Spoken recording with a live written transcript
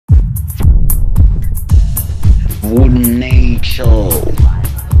VooduNature,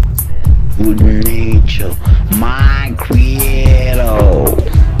 VooduNature, my creator,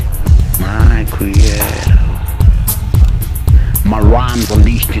 my creator. My rhymes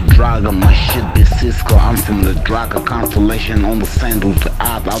unleash the dragon, my shit be Cisco. I'm from the dragon constellation on the sand of the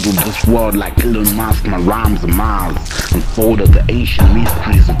earth, out of this world like Elon Musk. My rhymes are Mars, unfolded the ancient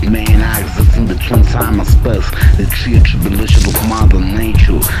mysteries of man. I exist in between time and space, the tree of tribulation of mother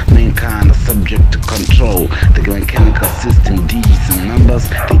nature. Mankind is subject to control, the mechanical system, digits and numbers,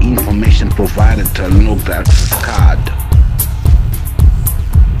 the information provided to unlock the access card.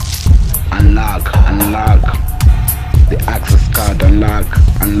 Unlock, unlock the access card, unlock,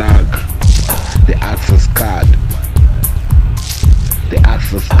 unlock the access card, the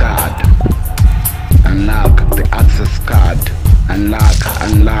access card, unlock the access card, unlock,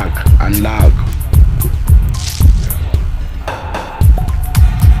 unlock, unlock.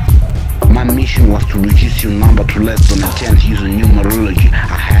 My mission was to reduce your number to less than a tenth using numerology.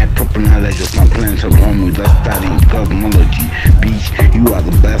 I had proper knowledge of my plans at home without studying cosmology. Bitch, you are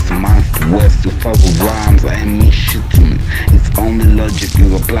the best amongst the West. Your fuzzle rhymes ain't mean shit to me. It's only logic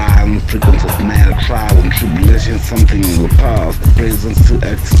you apply on the frequency of matter, trials and tribulations. Something in the past, the present still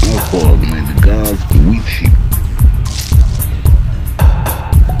acts upward. May the gods be with you.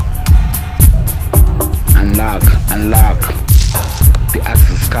 Unlock, unlock the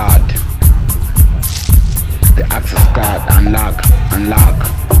access card. The access card, unlock, unlock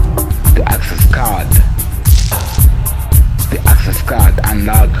the access card. The access card,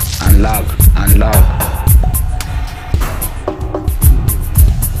 unlock, unlock, unlock.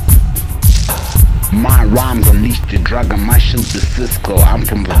 My rhymes unleash the dragon, my shit be Cisco. I'm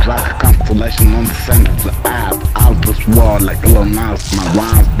from the dragon constellation on the center of the earth, out this world like Elon Musk. My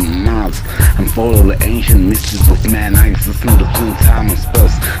rhymes be Mars, and follow the ancient mysteries of man. I exist in between time and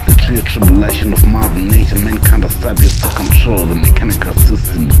space, the tree of tribulation of mother nature. Mankind is subject to control, the mechanical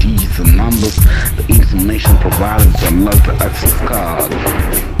system, digits and numbers, the information provided to unlock the access card.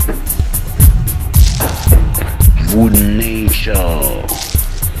 VooduNature.